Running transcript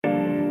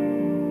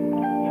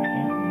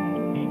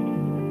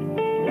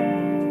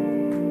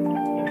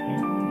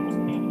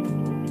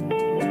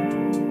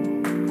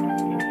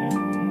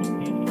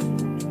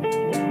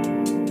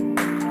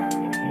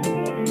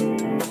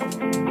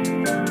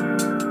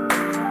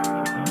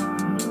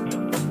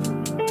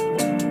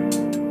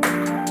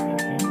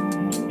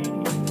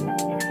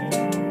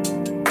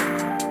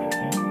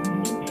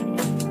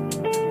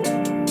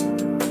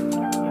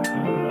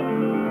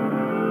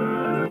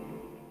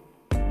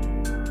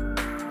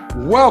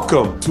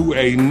Welcome to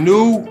a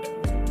new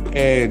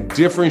and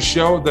different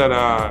show that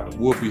I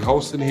will be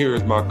hosting. Here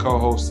is my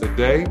co-host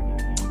today,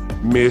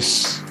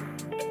 Miss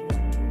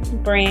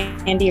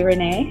Brandy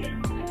Renee.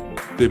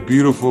 The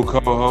beautiful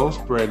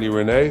co-host, Brandy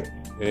Renee.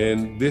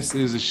 And this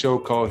is a show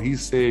called He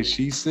Said,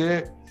 She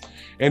Said.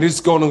 And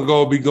it's going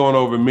to be going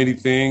over many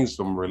things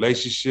from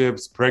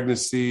relationships,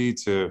 pregnancy,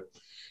 to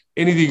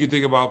anything you can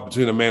think about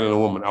between a man and a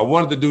woman. I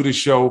wanted to do this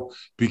show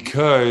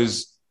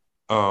because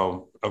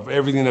of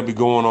everything that be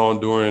going on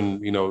during,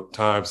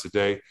 times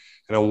today.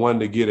 And I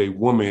wanted to get a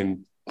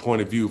woman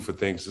point of view for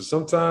things. So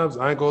sometimes,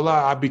 I ain't gonna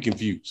lie, I be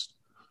confused.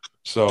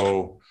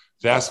 So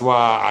that's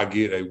why I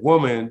get a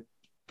woman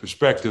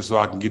perspective so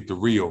I can get the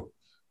real.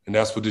 And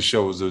that's what this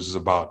show is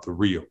about, the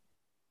real.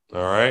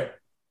 All right?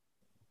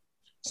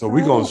 So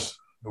we're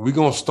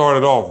gonna start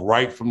it off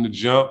right from the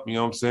jump, you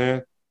know what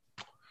I'm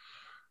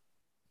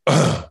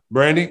saying?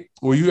 Brandy,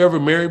 were you ever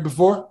married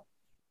before?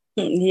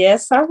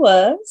 Yes, I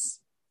was.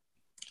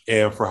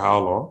 And for how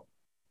long?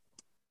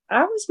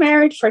 I was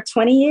married for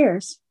 20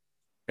 years.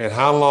 And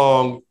how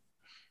long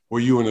were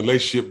you in a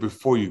relationship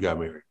before you got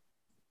married?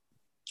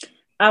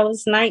 I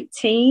was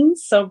 19.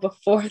 So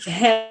before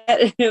that,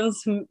 it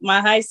was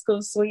my high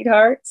school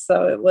sweetheart.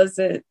 So it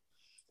wasn't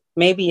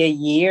maybe a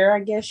year, I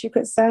guess you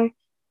could say.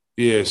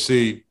 Yeah,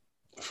 see,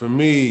 for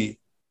me,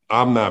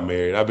 I'm not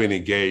married. I've been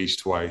engaged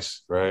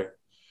twice, right?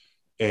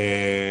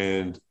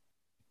 And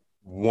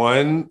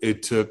one,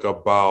 it took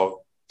about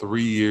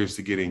 3 years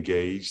to get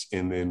engaged.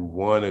 And then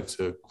one, it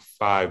took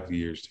 5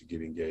 years to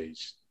get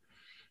engaged.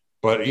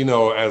 But,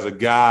 as a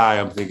guy,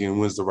 I'm thinking,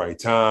 when's the right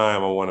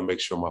time? I want to make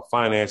sure my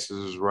finances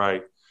is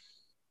right.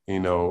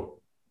 Now,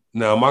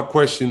 my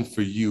question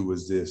for you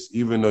is this,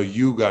 even though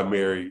you got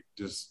married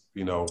just,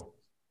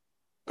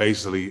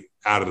 basically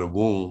out of the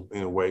womb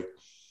in a way,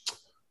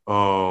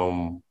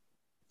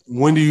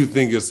 when do you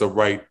think it's the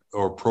right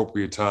or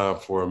appropriate time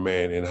for a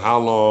man? And how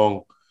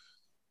long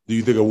do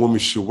you think a woman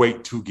should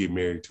wait to get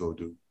married to a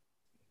dude?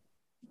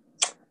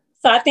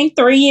 So I think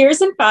 3 years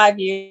and 5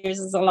 years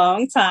is a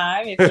long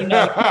time. If you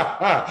know.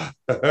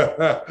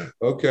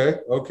 Okay.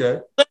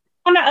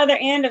 On the other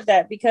end of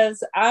that,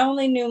 because I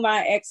only knew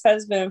my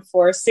ex-husband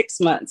for 6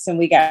 months and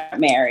we got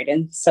married.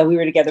 And so we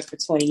were together for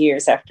 20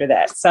 years after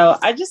that. So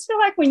I just feel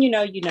like when you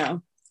know, you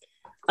know.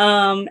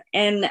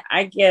 And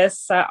I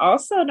guess I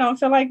also don't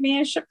feel like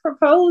men should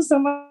propose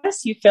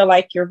unless you feel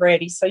like you're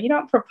ready. So you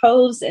don't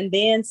propose and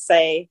then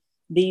say,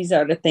 these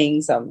are the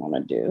things I want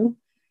to do.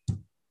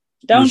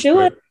 Don't do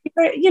it.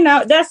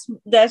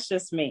 That's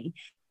just me.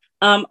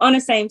 On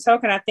the same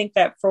token, I think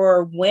that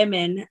for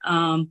women,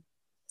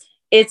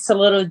 it's a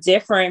little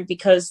different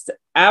because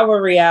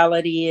our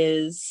reality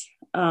is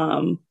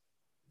our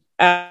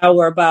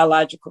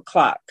biological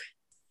clock.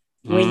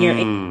 When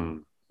you're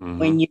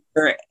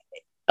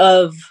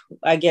of,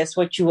 I guess,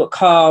 what you would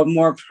call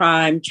more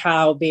prime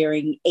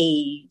childbearing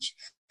age.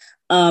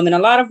 And a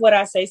lot of what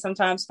I say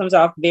sometimes comes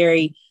off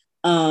very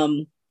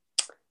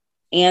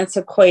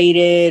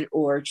antiquated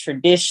or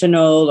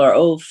traditional or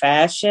old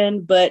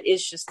fashioned, but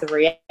it's just the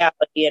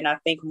reality. And I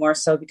think more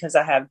so because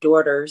I have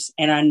daughters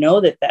and I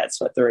know that that's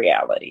what the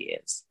reality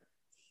is.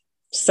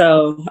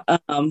 So,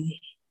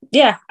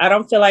 I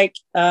don't feel like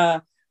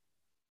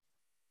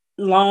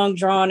long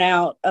drawn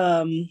out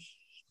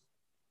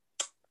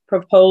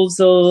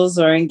proposals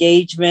or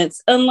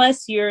engagements,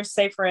 unless you're,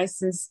 say, for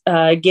instance,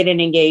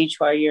 getting engaged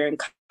while you're in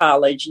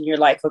college and you're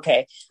like,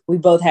 okay, we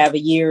both have a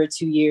year or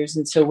 2 years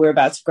until we're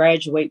about to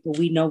graduate, but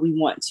we know we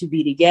want to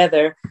be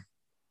together.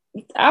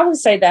 I would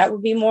say that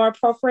would be more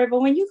appropriate.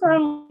 But when you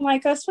grow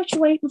like us, what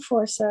you waiting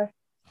for, sir?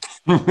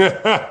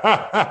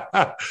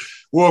 Well,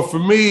 for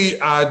me,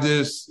 I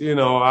just,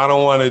 I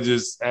don't want to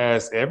just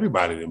ask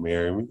everybody to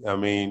marry me. I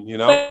mean,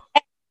 But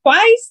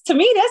twice, to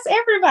me, that's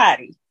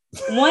everybody.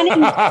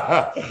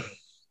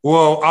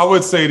 Well, I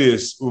would say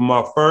this. With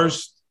my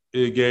first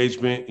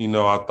engagement,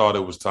 I thought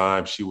it was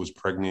time. She was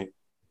pregnant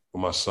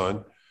with my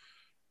son.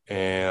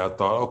 And I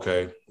thought,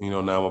 okay, now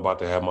I'm about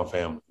to have my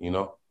family,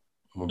 I'm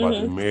about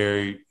to be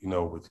married,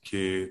 with a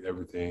kid,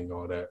 everything,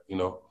 all that, and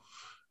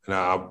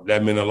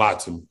that meant a lot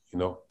to me,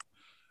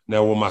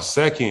 Now with my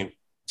second,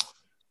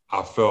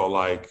 I felt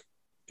like,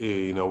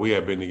 we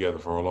had been together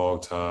for a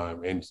long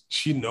time. And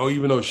she,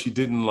 even though she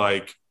didn't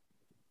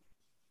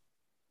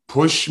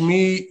push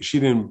me, she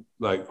didn't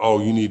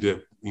oh, you need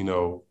to,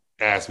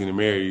 ask me to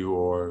marry you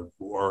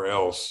or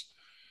else.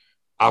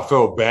 I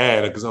felt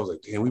bad because I was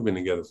like, damn, we've been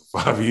together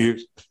for 5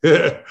 years.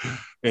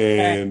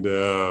 And,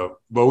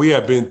 but we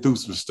had been through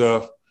some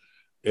stuff.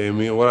 And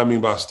what I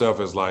mean by stuff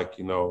is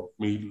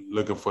me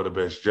looking for the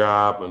best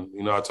job.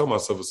 And, I told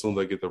myself as soon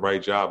as I get the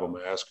right job, I'm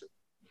going to ask her,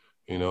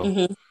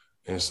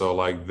 And so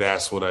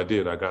that's what I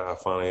did. I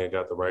finally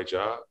got the right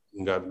job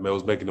and I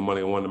was making the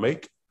money I wanted to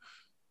make.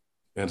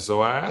 And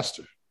so I asked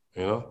her,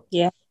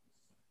 Yeah.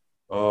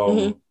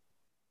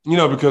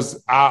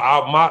 Because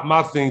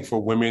my thing for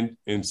women,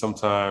 and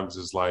sometimes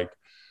is I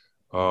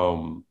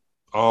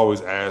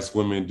always ask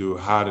women,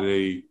 how do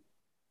they,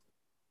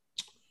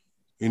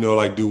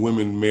 do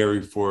women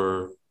marry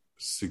for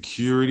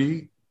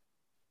security?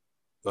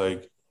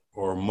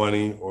 or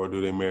money, or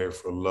do they marry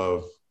for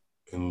love?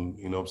 And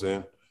you know what I'm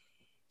saying?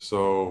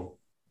 So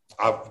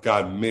I've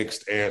got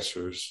mixed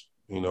answers,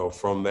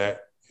 from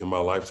that in my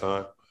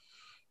lifetime.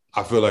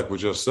 I feel like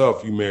with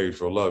yourself, you married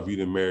for love. You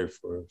didn't marry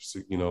for,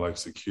 like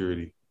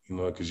security,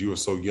 because you were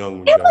so young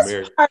when you It got was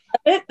married. part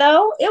of it,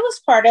 though. It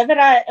was part of it.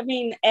 I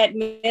mean, I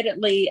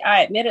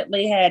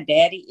admittedly had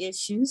daddy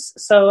issues.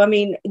 So, I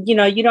mean, you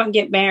don't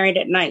get married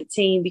at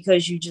 19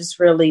 because you just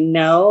really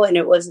know. And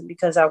it wasn't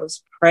because I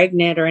was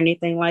pregnant or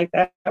anything like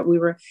that. We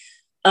were,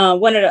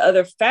 one of the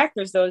other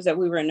factors, though, is that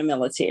we were in the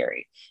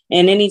military.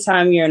 And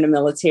anytime you're in the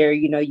military,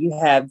 you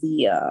have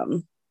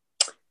the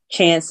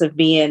chance of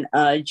being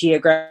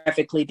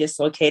geographically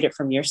dislocated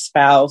from your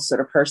spouse or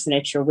the person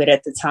that you're with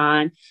at the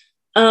time.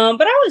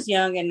 But I was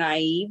young and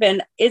naive,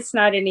 and it's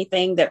not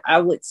anything that I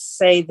would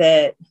say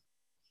that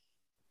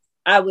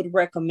I would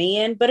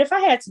recommend. But if I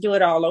had to do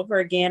it all over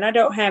again, I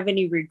don't have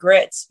any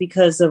regrets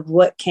because of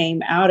what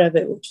came out of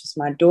it, which is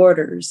my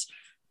daughters.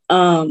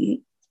 That's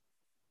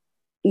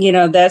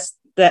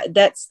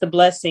the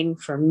blessing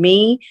for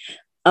me.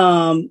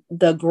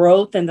 The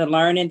growth and the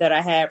learning that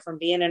I had from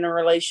being in a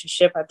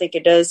relationship, I think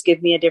it does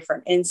give me a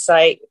different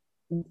insight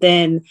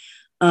than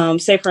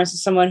say, for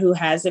instance, someone who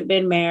hasn't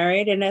been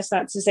married. And that's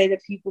not to say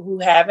that people who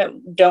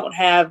don't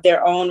have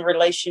their own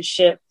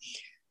relationship,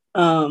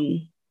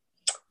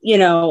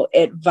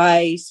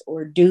 advice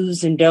or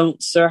do's and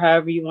don'ts, or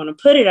however you want to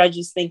put it. I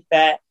just think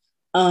that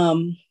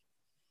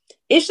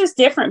it's just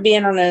different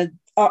being on the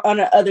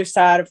other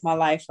side of my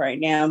life right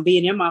now,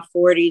 being in my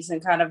 40s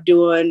and kind of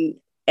doing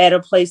at a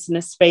place in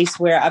a space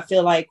where I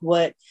feel like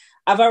what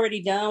I've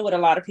already done, what a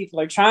lot of people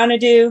are trying to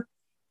do.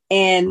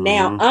 And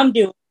now I'm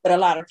doing what a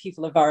lot of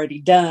people have already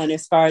done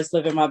as far as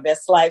living my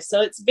best life.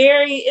 So it's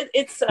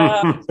it's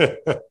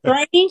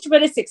strange,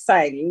 but it's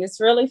exciting.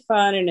 It's really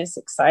fun and it's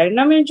exciting.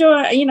 I'm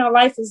enjoying,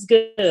 life is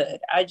good.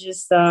 I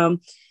just, there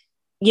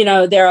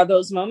are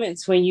those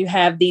moments when you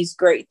have these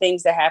great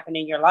things that happen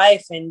in your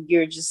life and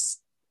you're just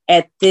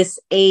at this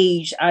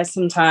age. I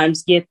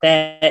sometimes get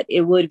that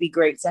it would be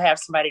great to have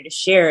somebody to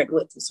share it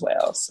with as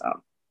well.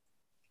 So,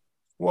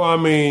 well, I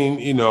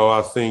mean,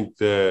 I think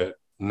that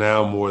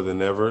now more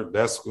than ever,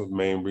 that's the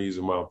main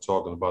reason why I'm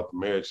talking about the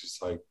marriage.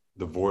 It's like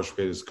divorce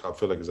rate I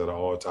feel like it's at an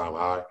all-time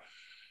high.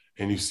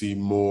 And you see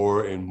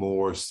more and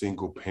more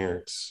single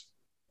parents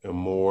and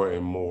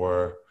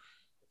more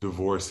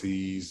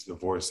divorcees,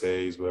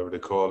 whatever they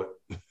call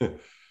it.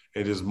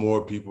 And just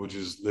more people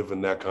just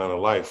living that kind of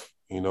life,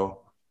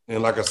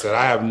 And like I said,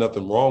 I have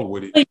nothing wrong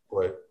with it,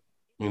 but,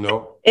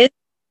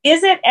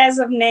 Is it as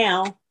of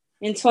now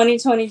in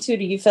 2022,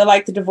 do you feel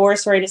like the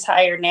divorce rate is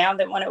higher now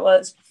than when it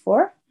was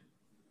before?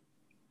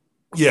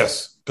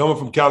 Yes. Coming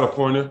from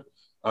California,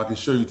 I can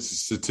show you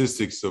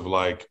statistics of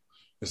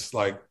it's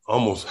like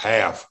almost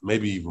half,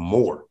 maybe even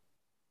more.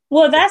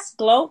 Well, that's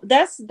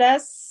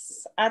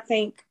that's I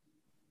think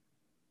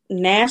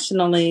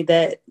nationally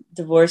that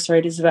divorce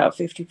rate is about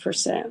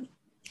 50%.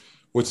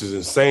 Which is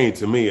insane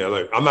to me.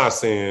 I'm not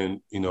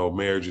saying,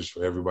 marriage is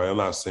for everybody. I'm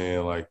not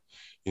saying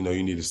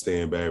you need to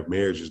stay in bad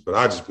marriages, but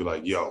I just be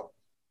like, yo,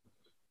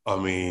 I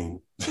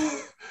mean,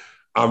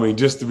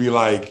 just to be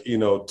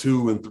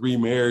 2 and 3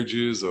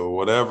 marriages or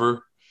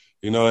whatever,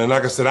 and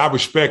like I said, I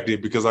respect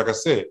it because like I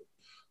said,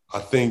 I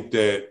think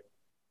that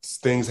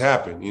things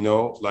happen,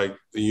 like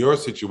in your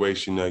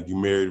situation, like you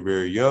married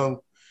very young,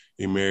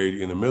 you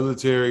married in the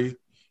military,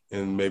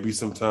 and maybe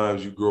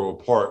sometimes you grow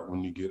apart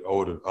when you get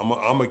older.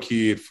 I'm a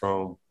kid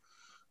from,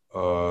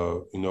 a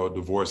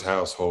divorced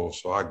household,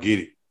 so I get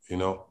it.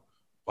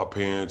 My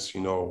parents,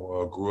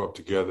 grew up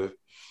together,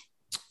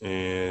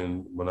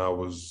 and when I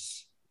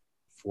was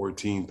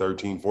 14,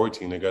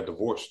 they got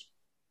divorced,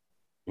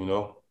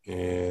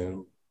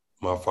 and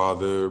my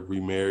father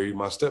remarried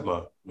my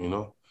stepmom,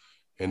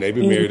 and they've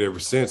been married ever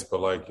since.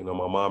 But my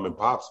mom and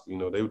pops, they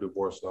were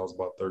divorced when I was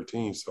about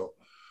 13. So,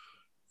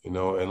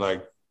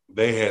 and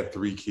they had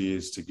 3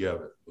 kids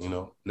together,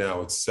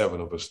 now it's 7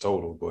 of us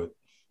total, but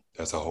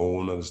that's a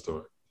whole nother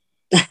story.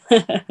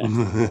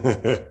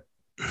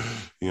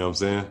 You know what I'm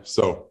saying?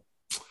 So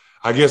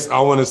I guess I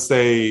want to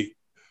say,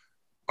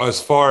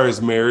 as far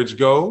as marriage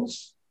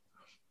goes,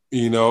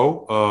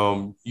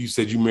 you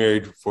said you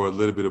married for a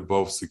little bit of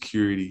both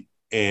security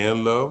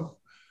and love.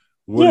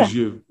 What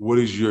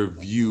is your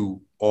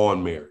view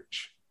on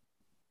marriage?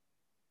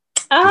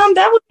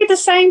 That would be the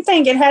same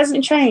thing. It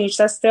hasn't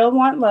changed. I still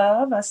want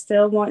love. I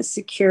still want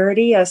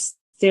security. I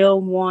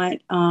still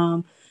want,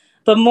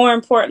 but more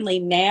importantly,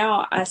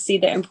 now I see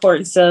the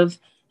importance of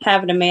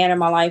having a man in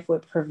my life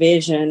with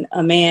provision,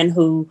 a man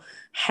who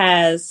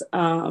has,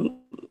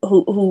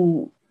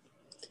 who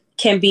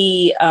can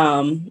be,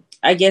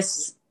 I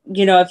guess,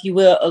 if you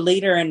will, a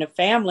leader in the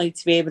family,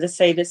 to be able to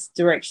say this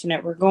direction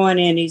that we're going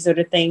in. These are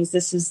the things.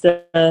 This is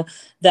the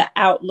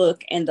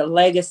outlook and the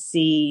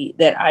legacy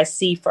that I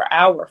see for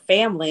our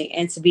family,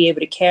 and to be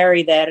able to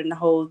carry that and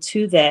hold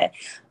to that.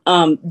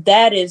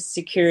 That is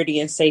security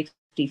and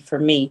safety for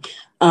me.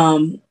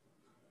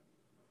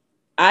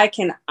 I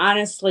can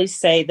honestly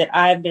say that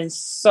I've been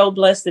so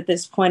blessed at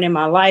this point in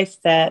my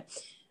life that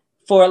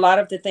for a lot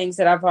of the things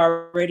that I've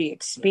already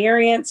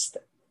experienced,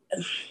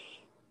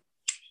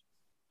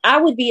 I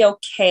would be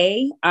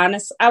okay.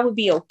 Honest, I would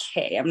be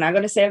okay. I'm not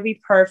going to say I'd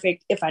be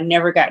perfect if I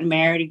never got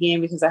married again,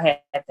 because I had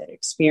that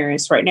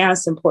experience. Right now,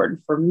 it's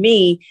important for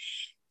me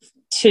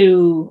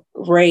to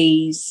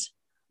raise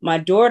my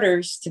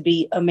daughters to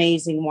be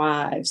amazing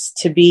wives,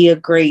 to be a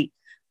great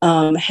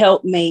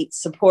helpmate,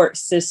 support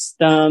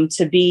system,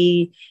 to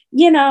be,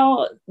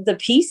 the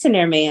peace in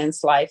their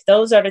man's life.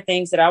 Those are the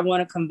things that I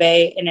want to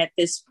convey. And at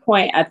this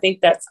point, I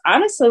think that's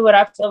honestly what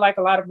I feel like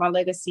a lot of my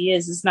legacy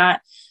is. It's not,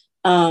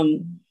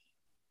 and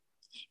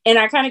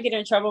I kind of get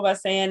in trouble by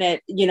saying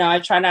that, I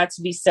try not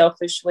to be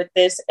selfish with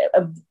this,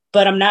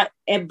 but I'm not,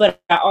 but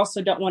I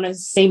also don't want to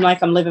seem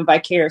like I'm living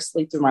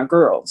vicariously through my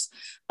girls.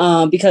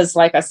 Because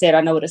like I said,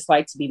 I know what it's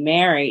like to be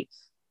married.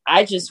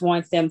 I just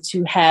want them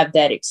to have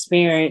that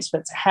experience,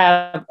 but to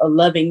have a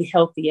loving,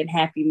 healthy, and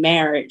happy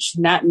marriage,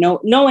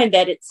 knowing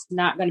that it's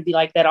not going to be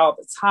like that all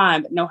the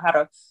time, but know how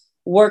to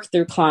work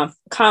through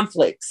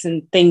conflicts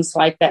and things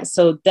like that.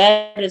 So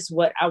that is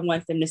what I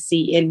want them to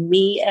see in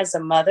me as a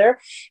mother.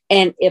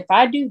 And if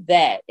I do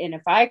that, and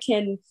if I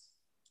can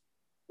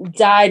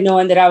die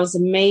knowing that I was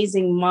an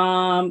amazing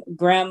mom,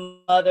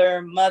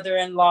 grandmother,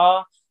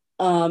 mother-in-law,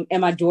 and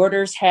my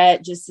daughters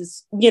had just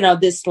this,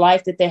 this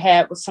life that they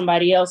had with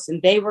somebody else,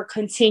 and they were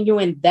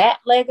continuing that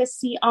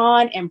legacy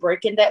on and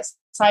breaking that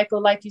cycle,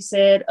 like you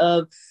said,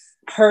 of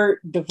hurt,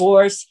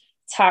 divorce,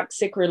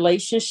 toxic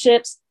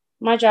relationships,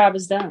 my job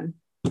is done.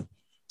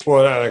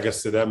 Well, like I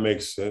said, that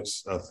makes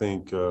sense. I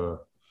think for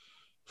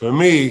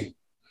me,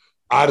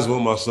 I just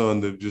want my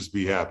son to just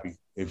be happy.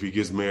 If he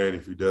gets married,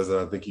 if he doesn't,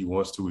 I think he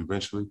wants to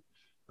eventually.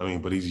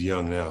 But he's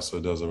young now, so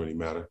it doesn't really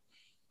matter.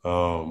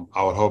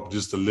 I would hope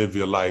just to live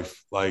your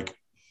life,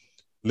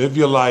 live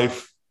your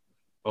life,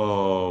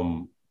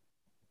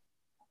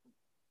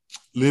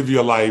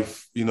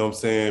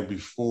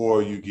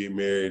 before you get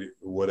married,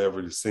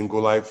 whatever the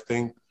single life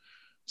thing.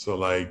 So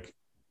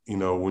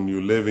when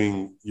you're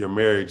living your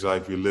marriage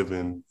life, you're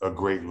living a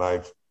great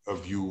life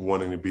of you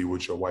wanting to be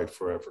with your wife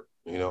forever,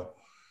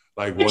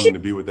 wanting to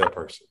be with that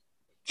person.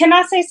 Can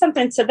I say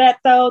something to that,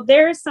 though?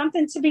 There is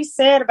something to be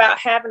said about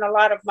having a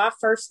lot of my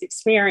first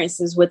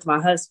experiences with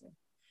my husband.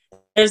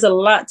 There's a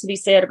lot to be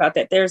said about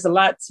that. There's a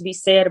lot to be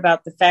said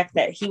about the fact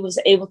that he was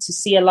able to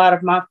see a lot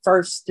of my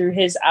first through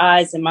his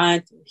eyes and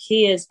mine through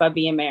his by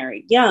being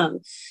married young.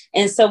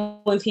 And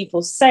so when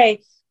people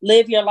say,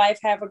 live your life,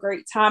 have a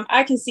great time,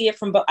 I can see it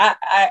from both.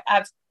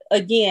 I've,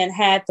 again,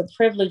 had the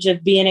privilege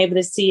of being able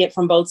to see it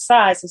from both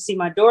sides, to see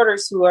my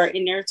daughters who are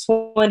in their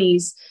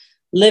 20s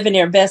living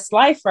their best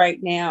life right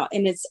now.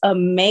 And it's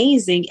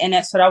amazing. And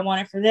that's what I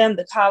wanted for them,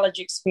 the college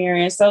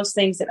experience, those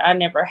things that I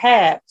never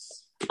had.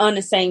 On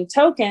the same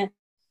token,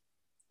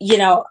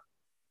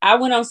 I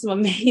went on some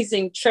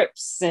amazing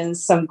trips and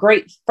some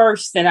great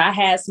firsts, and I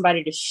had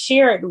somebody to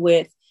share it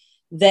with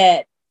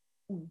that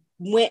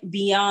went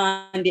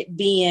beyond it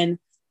being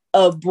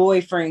a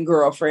boyfriend,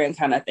 girlfriend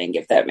kind of thing,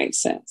 if that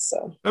makes sense.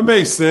 So that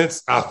makes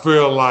sense. I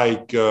feel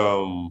like,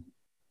 I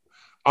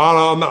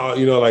don't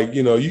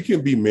know, you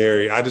can be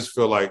married. I just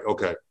feel like,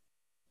 okay,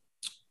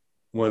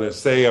 when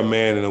say a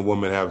man and a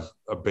woman have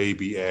a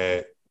baby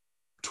at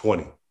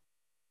 20,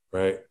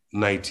 right?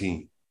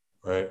 19,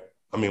 right?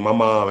 My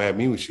mom had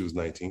me when she was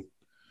 19,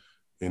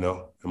 and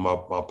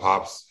my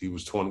pops, he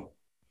was 20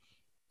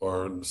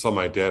 or something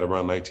like that,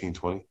 around 19,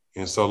 20.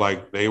 And so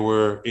they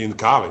were in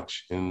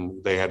college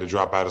and they had to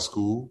drop out of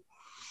school.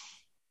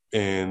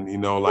 And, they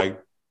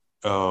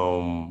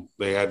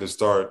had to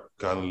start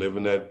kind of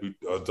living that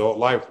adult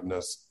life. And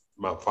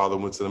my father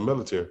went to the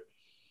military.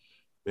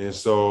 And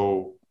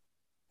so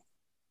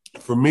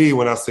for me,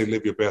 when I say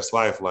live your best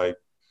life, I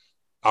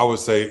would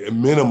say at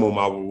minimum,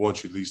 I would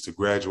want you at least to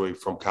graduate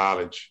from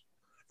college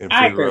and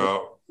figure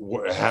out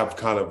have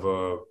kind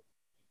of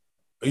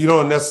you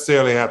don't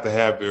necessarily have to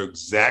have their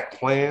exact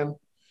plan,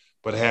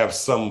 but have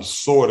some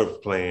sort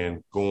of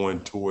plan going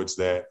towards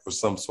that, or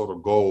some sort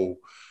of goal,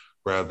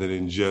 rather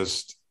than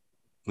just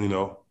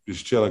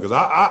chilling. Because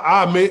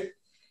I admit,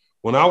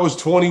 when I was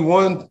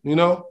 21,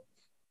 I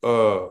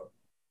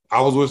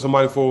was with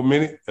somebody for a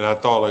minute, and I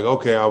thought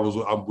okay,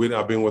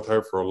 I've been with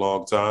her for a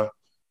long time,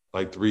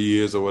 3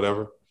 years or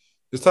whatever.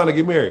 It's time to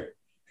get married.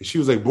 And she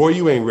was like, boy,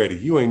 you ain't ready.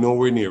 You ain't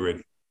nowhere near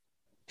ready.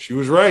 She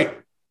was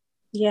right.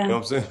 Yeah. You know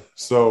what I'm saying?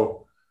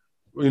 So,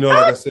 like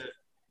I said.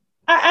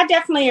 I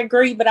definitely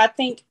agree, but I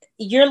think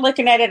you're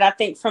looking at it, I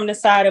think, from the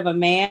side of a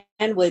man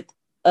with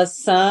a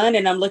son,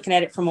 and I'm looking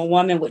at it from a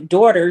woman with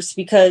daughters,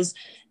 because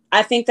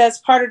I think that's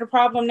part of the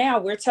problem now.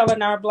 We're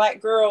telling our Black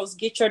girls,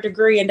 get your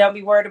degree and don't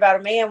be worried about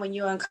a man when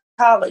you're in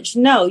college.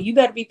 No, you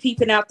better be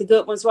peeping out the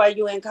good ones while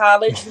you're in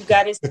college. You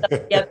got his stuff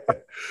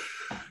together.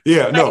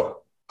 Yeah, no.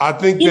 I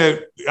think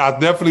that I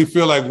definitely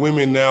feel like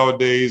women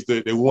nowadays,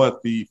 they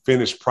want the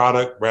finished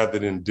product rather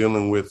than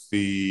dealing with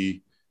the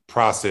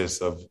process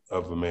of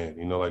a man.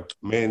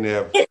 Men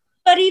have.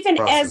 But even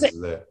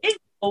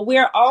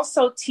we're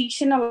also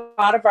teaching a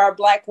lot of our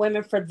Black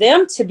women for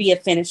them to be a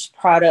finished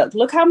product.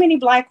 Look how many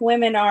Black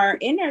women are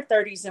in their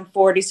 30s and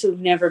 40s who've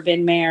never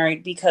been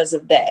married because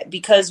of that,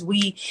 because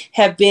we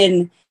have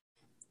been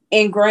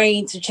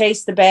ingrained to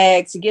chase the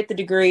bag, to get the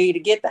degree, to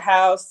get the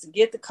house, to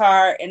get the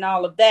car, and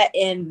all of that.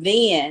 And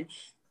then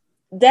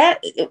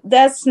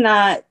that's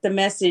not the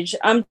message.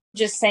 I'm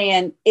just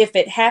saying, if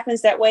it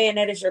happens that way and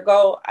that is your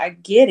goal, I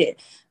get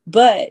it.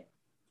 But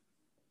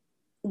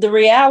the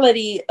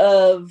reality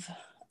of,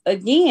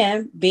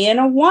 again, being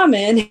a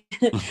woman,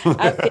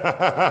 I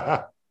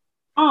feel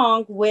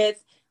wrong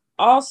with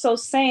also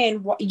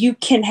saying you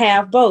can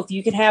have both.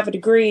 You can have a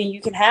degree and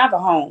you can have a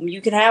home. You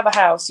can have a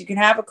house. You can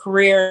have a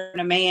career and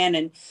a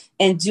man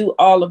and do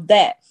all of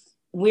that.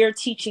 We're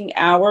teaching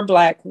our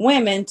Black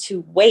women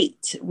to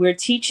wait. We're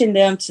teaching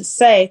them to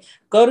say,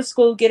 go to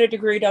school, get a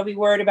degree, don't be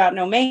worried about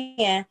no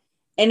man.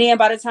 And then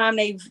by the time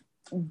they've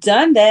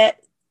done that,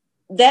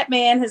 that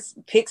man has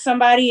picked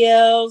somebody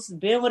else,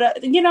 been with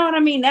you know what I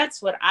mean?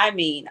 That's what I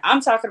mean.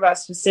 I'm talking about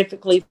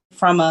specifically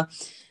from a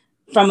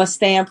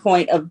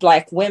standpoint of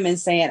Black women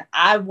saying,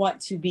 I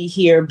want to be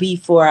here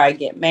before I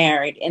get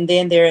married. And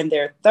then they're in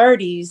their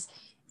 30s,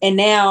 and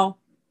now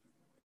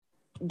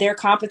their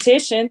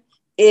competition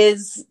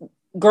is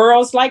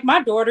girls like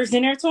my daughters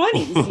in their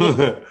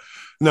 20s.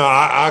 No,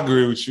 I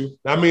agree with you.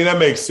 I mean, that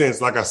makes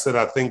sense. Like I said,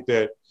 I think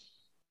that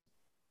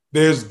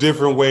there's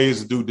different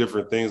ways to do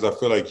different things. I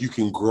feel like you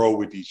can grow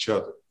with each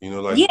other,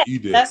 like you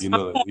did, That's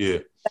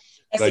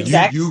like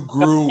exactly you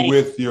grew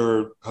with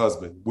your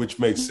husband, which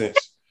makes sense.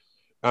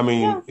 I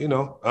mean,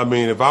 I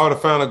mean, if I would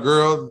have found a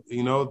girl,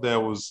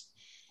 that was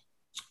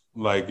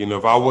like,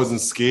 if I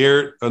wasn't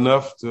scared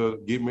enough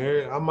to get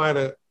married, I might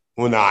have.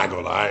 Well, no, I ain't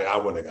gonna lie. I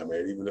wouldn't have got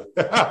married. Even if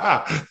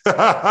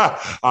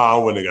I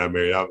wouldn't have got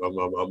married.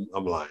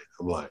 I'm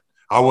lying.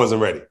 I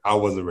wasn't ready.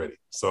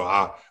 So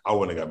I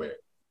wouldn't have got married.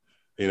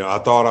 I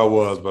thought I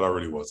was, but I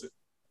really wasn't.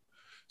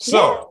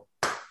 So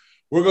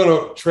we're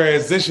going to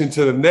transition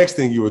to the next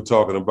thing you were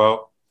talking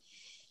about,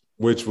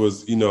 which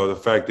was,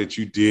 the fact that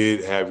you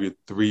did have your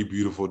 3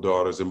 beautiful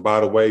daughters. And by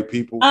the way,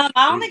 people, I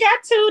only got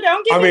 2.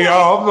 Don't give me.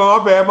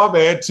 My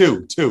bad.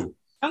 2.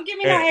 Don't give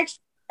me no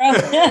extra.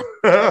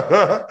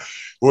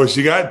 Well,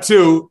 she got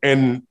 2,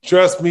 and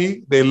trust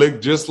me, they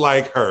look just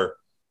like her.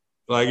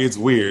 Like, it's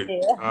weird.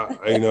 Yeah.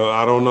 I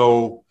don't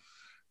know.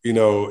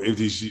 If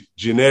you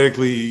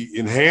genetically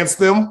enhance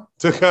them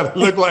to kind of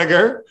look like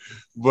her,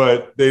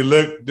 but they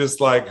look just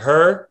like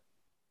her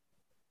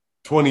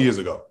 20 years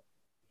ago.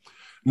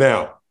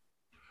 Now,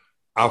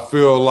 I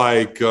feel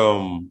like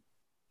when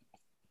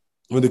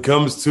it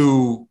comes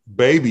to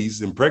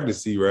babies and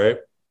pregnancy, right?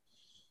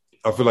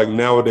 I feel like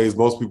nowadays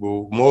most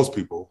people,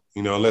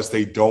 unless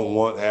they don't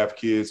want to have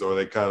kids, or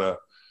they kind of,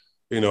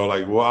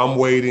 like, well, I'm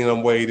waiting,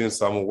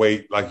 so I'm gonna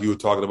wait. Like you were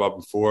talking about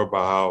before,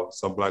 about how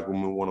some Black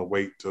women want to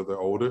wait till they're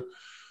older.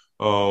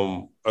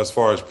 As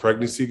far as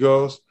pregnancy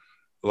goes,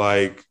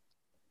 like,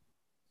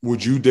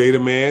 would you date a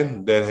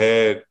man that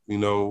had,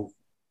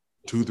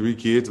 2-3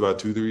 kids, about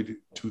two,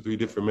 three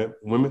different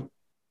women?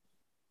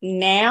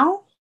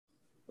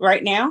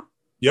 Right now?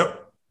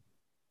 Yep.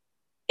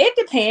 It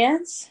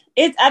depends.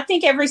 I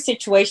think every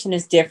situation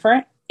is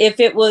different.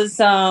 If it was,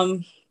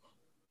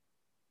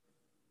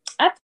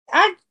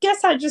 I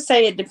guess I'd just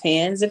say it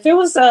depends. If it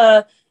was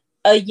a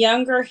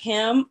younger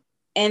him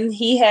and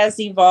he has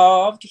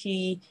evolved,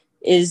 he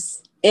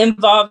is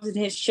involved in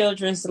his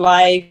children's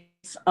life,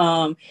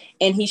 and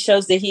he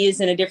shows that he is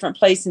in a different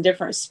place and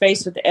different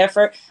space with the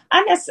effort.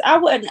 I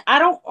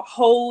don't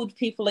hold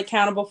people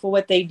accountable for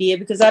what they did,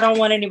 because I don't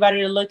want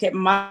anybody to look at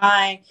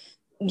my,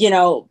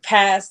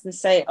 past and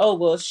say, oh,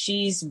 well,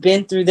 she's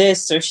been through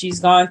this or she's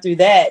gone through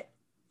that,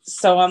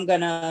 so I'm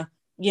going to,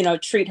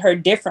 treat her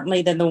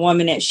differently than the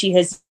woman that she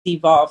has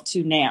evolved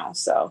to now.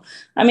 So,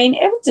 I mean,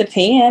 it would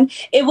depend.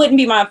 It wouldn't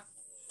be my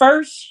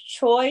first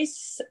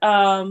choice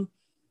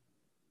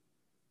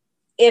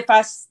if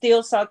I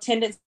still saw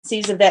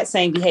tendencies of that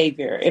same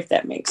behavior, if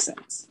that makes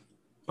sense.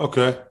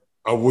 Okay.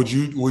 Would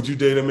you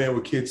date a man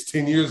with kids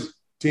 10 years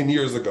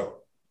ago?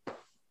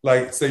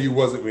 Like, say you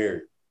wasn't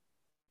married.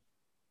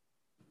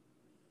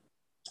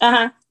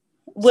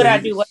 Would I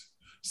do what?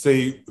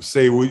 Say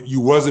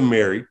you wasn't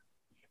married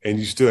and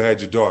you still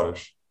had your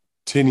daughters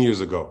 10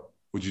 years ago.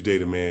 Would you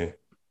date a man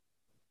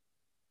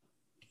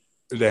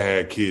that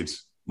had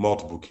kids,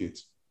 multiple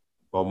kids,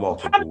 or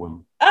multiple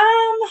women?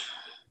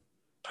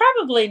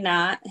 Probably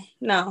not.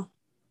 No.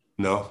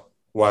 No?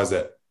 Why is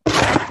that?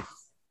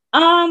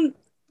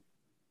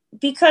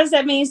 Because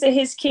that means that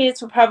his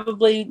kids would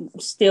probably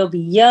still be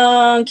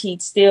young.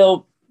 He'd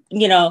still,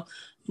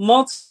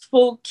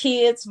 multiple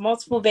kids,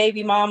 multiple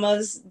baby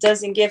mamas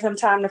doesn't give him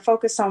time to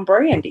focus on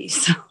Brandy.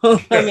 So,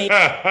 I mean.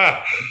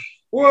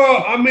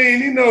 Well, I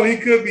mean, he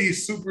could be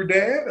super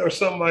dad or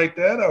something like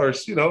that, or,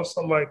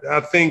 something like that.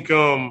 I think,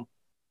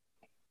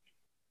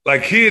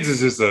 like, kids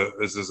is just a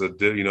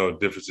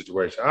different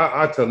situation.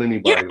 I tell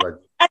anybody, like,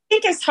 I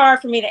think it's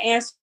hard for me to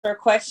answer a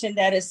question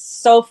that is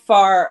so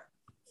far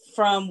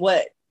from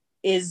what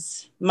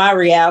is my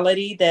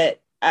reality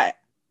that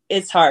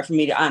it's hard for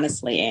me to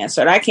honestly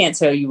answer it. I can't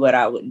tell you what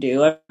I would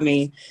do. I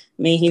mean,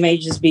 he may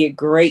just be a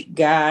great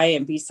guy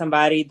and be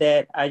somebody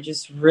that I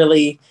just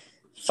really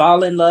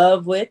fall in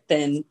love with.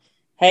 And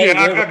hey,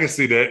 yeah, I can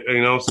see that.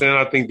 You know what I'm saying?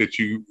 I think that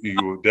you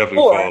would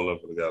definitely or, fall in love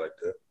with a guy like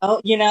that.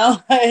 oh,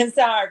 it's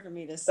hard for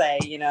me to say,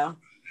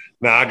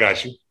 Nah, I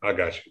got you.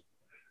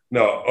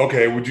 No,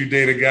 okay. Would you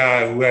date a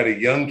guy who had a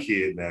young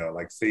kid now?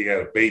 Like say he had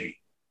a baby,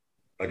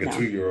 like a No.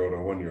 2-year-old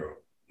or 1-year-old?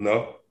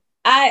 No?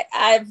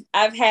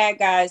 I've had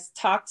guys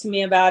talk to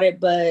me about it,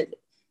 but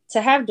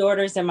to have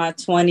daughters in my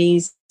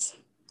 20s,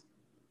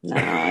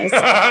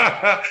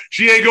 no.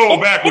 She ain't going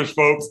backwards,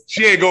 folks.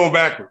 She ain't going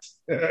backwards.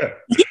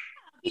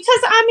 Because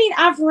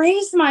I've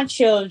raised my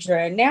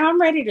children. Now I'm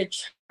ready to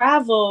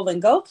travel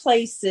and go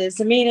places.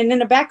 And in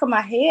the back of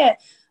my head,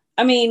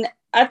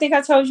 I think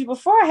I told you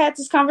before I had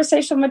this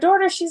conversation with my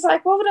daughter. She's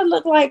like, what would it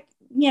look like,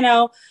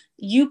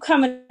 you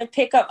coming to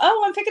pick up,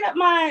 I'm picking up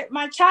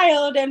my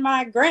child and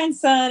my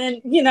grandson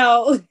and, in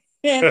the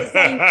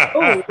same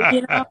school,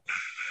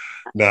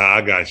 Nah,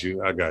 I got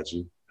you.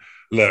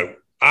 Look,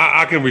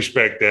 I can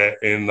respect that.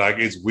 And like,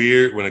 it's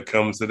weird when it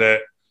comes to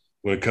that,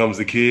 when it comes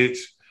to kids.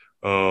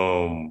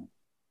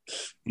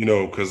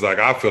 Because like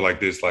I feel like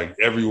this, like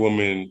every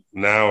woman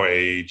now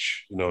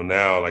age,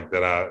 now like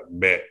that I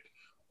met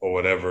or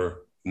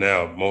whatever,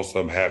 now most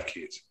of them have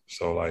kids.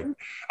 So like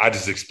I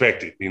just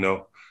expect it,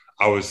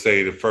 I would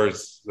say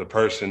the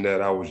person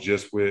that I was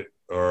just with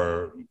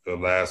or the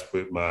last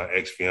with my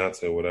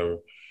ex-fiance or whatever,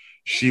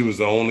 she was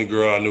the only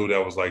girl I knew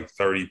that was like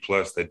 30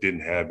 plus that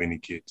didn't have any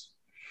kids.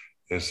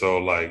 And so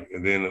like,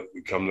 and then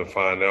we come to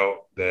find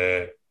out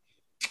that,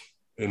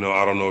 I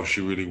don't know if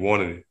she really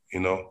wanted it.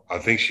 I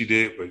think she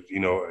did, but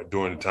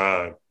during the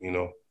time,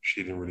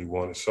 she didn't really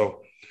want it.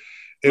 So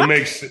it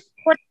makes sense.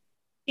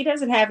 She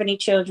doesn't have any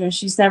children.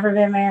 She's never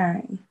been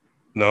married.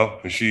 No,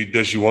 does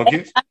she want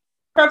kids? I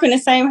grew up in the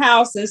same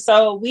house, and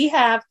so we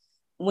have.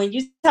 When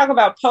you talk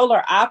about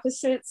polar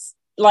opposites,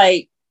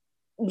 like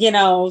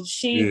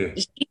she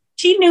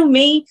knew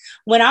me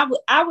when I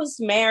was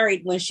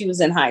married when she was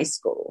in high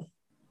school.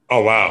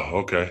 Oh wow!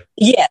 Okay.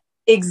 Yeah.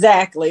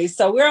 Exactly.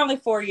 So we're only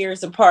 4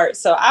 years apart.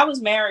 So I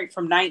was married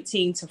from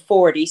 19 to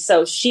 40.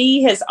 So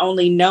she has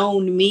only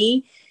known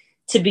me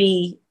to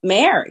be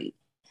married.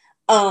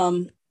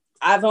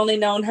 I've only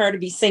known her to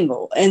be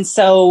single. And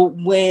so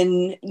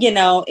when,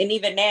 and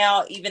even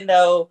now, even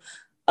though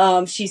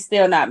she's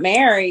still not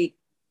married,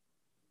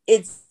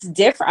 it's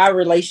different. Our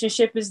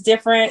relationship is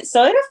different.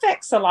 So it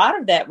affects a lot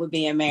of that with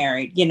being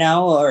married,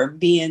 or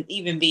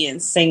being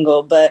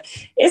single. But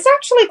it's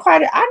actually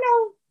I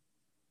know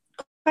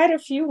quite a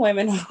few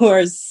women who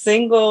are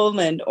single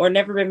or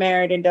never been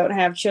married and don't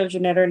have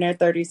children that are in their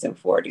 30s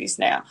and 40s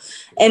now.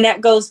 And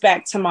that goes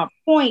back to my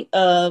point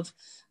of,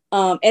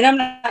 and I'm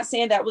not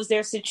saying that was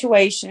their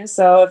situation.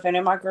 So if any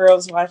of my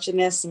girls watching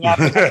this and y'all,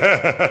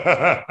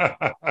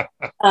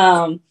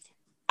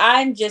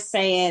 I'm just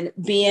saying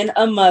being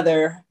a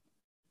mother,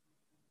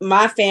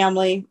 my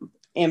family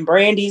in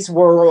Brandy's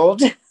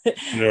world,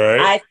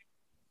 right. I think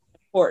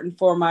it's important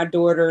for my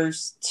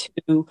daughters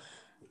to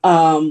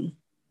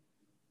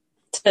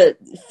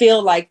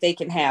feel like they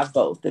can have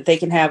both, that they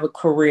can have a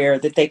career,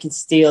 that they can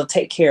still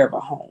take care of a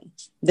home,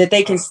 that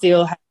they can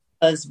still have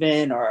a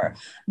husband or,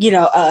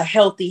 a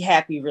healthy,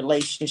 happy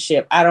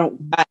relationship. I've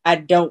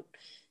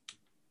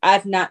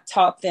not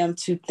taught them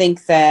to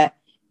think that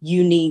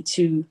you need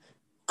to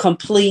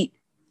complete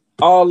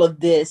all of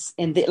this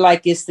and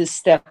like it's this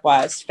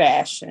stepwise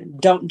fashion.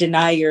 Don't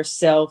deny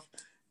yourself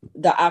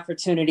the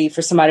opportunity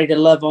for somebody to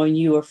love on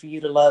you or for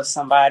you to love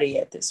somebody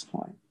at this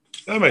point.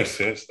 That makes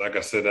sense. Like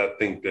I said, I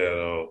think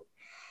that,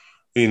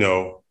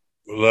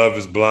 love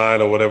is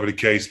blind or whatever the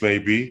case may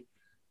be.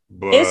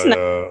 But it's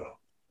not.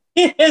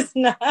 It's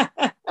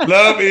not.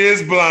 Love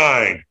is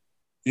blind.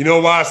 You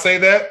know why I say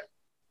that?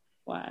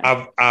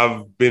 Why?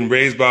 I've been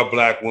raised by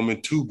Black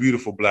women, 2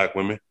 beautiful Black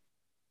women.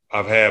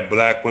 I've had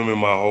Black women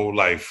my whole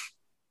life.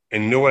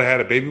 And you know what I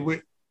had a baby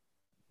with?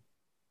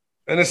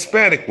 An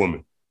Hispanic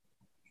woman.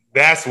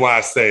 That's why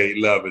I say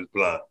love is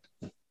blind.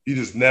 You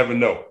just never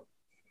know.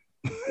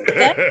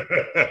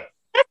 That's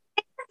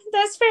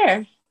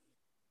fair.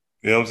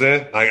 You know what I'm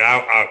saying? Like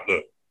I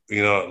look,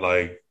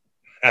 like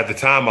at the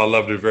time I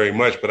loved her very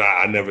much, but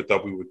I never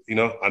thought we would,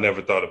 I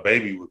never thought a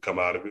baby would come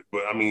out of it.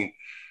 But I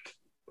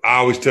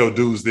always tell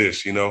dudes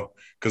this,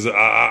 because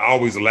I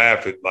always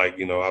laugh at like,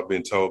 I've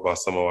been told by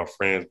some of my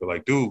friends, but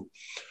like, dude,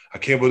 I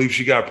can't believe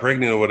she got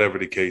pregnant or whatever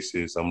the case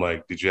is. I'm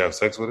like, did you have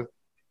sex with her?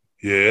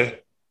 Yeah.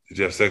 Did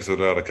you have sex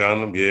without a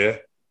condom? Yeah.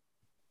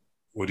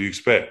 What do you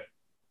expect?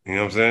 You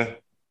know what I'm saying?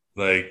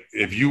 Like,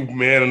 if you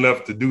man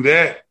enough to do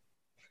that,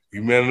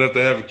 you man enough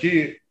to have a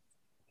kid.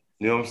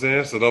 You know what I'm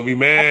saying? So don't be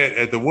mad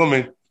at the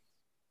woman,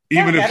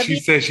 even if she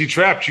says she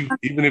trapped you.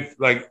 Even if,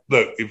 like,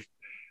 look, if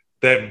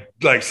that,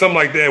 like, something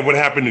like that would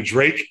happen to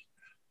Drake,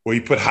 where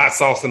he put hot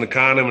sauce in the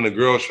condom and the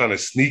girl's trying to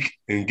sneak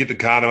and get the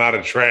condom out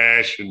of the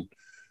trash and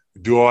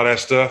do all that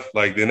stuff,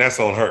 like, then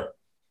that's on her.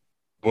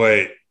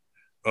 But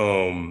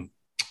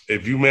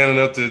if you man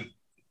enough to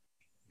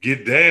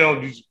get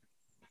down,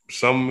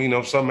 something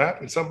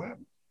happens.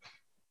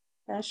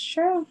 That's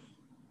true.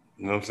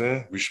 You know what I'm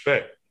saying?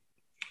 Respect.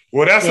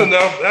 Well, that's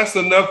enough. That's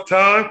enough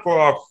time for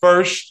our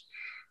first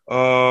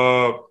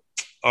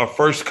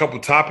couple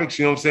topics.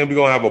 You know what I'm saying? We're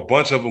gonna have a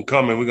bunch of them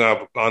coming. We're gonna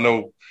have, I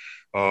know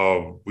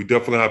we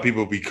definitely have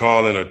people be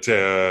calling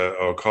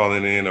or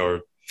calling in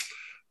or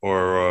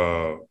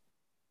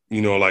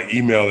like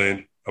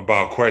emailing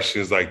about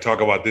questions, like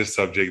talk about this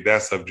subject,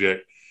 that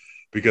subject,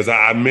 because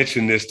I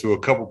mentioned this to a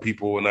couple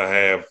people and I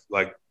have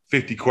like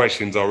 50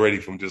 questions already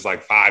from just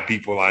like 5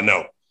 people I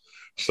know.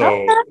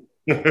 So,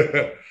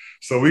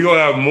 so we're going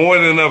to have more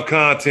than enough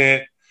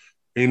content.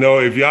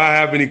 If y'all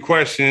have any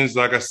questions,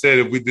 like I said,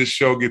 if this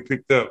show get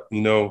picked up,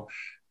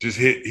 just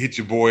hit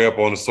your boy up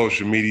on the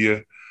social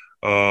media.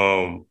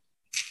 You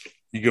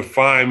can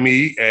find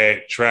me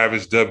at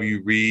Travis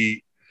W.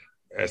 Reed,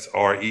 that's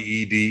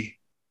REED,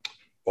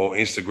 on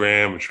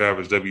Instagram, and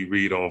Travis W.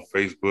 Reed on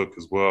Facebook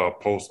as well. I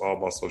post all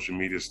my social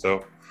media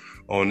stuff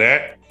on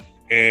that.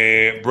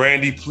 And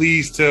Brandy,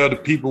 please tell the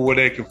people where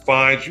they can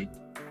find you.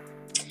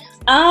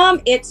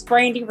 It's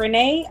Brandy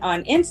Renee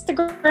on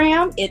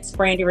Instagram. It's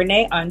Brandy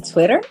Renee on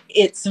Twitter.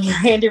 It's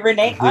Brandy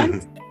Renee on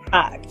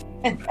TikTok.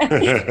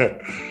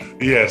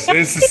 Yes,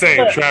 it's the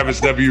same. Travis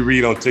W.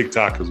 Reed on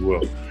TikTok as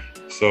well.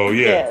 So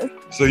yeah. Yes.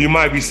 So you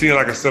might be seeing,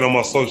 like I said, on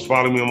my social,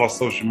 follow me on my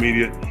social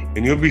media,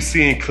 and you'll be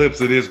seeing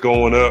clips of this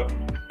going up.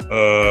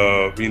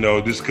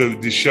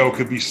 This show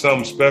could be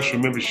something special.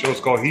 Remember, the show's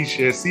called He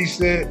Said, She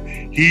Said.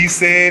 He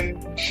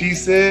said, she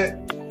said.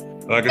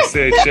 Like I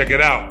said, check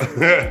it out.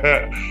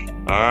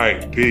 All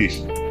right,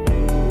 peace.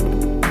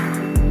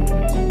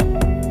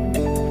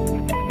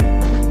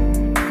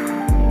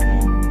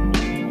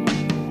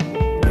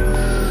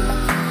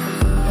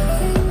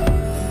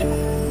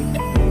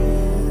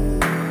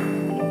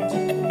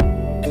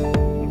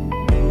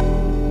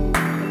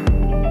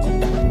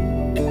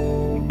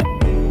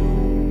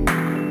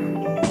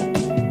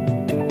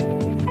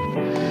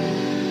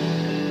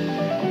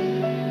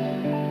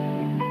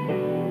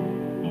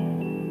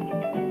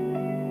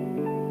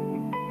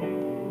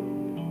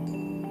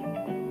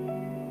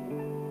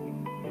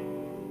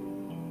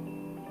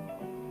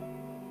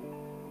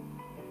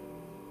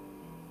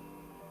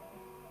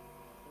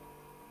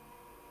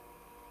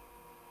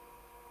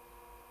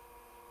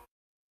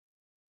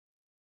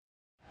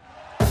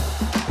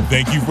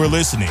 Thank you for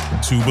listening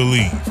to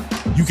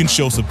BLEAV. You can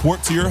show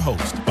support to your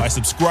host by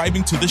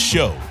subscribing to the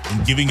show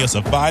and giving us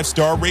a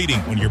 5-star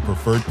rating on your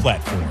preferred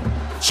platform.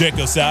 Check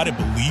us out at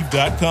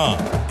BLEAV.com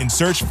and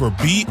search for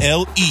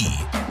BLEAV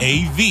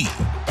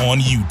on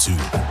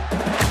YouTube.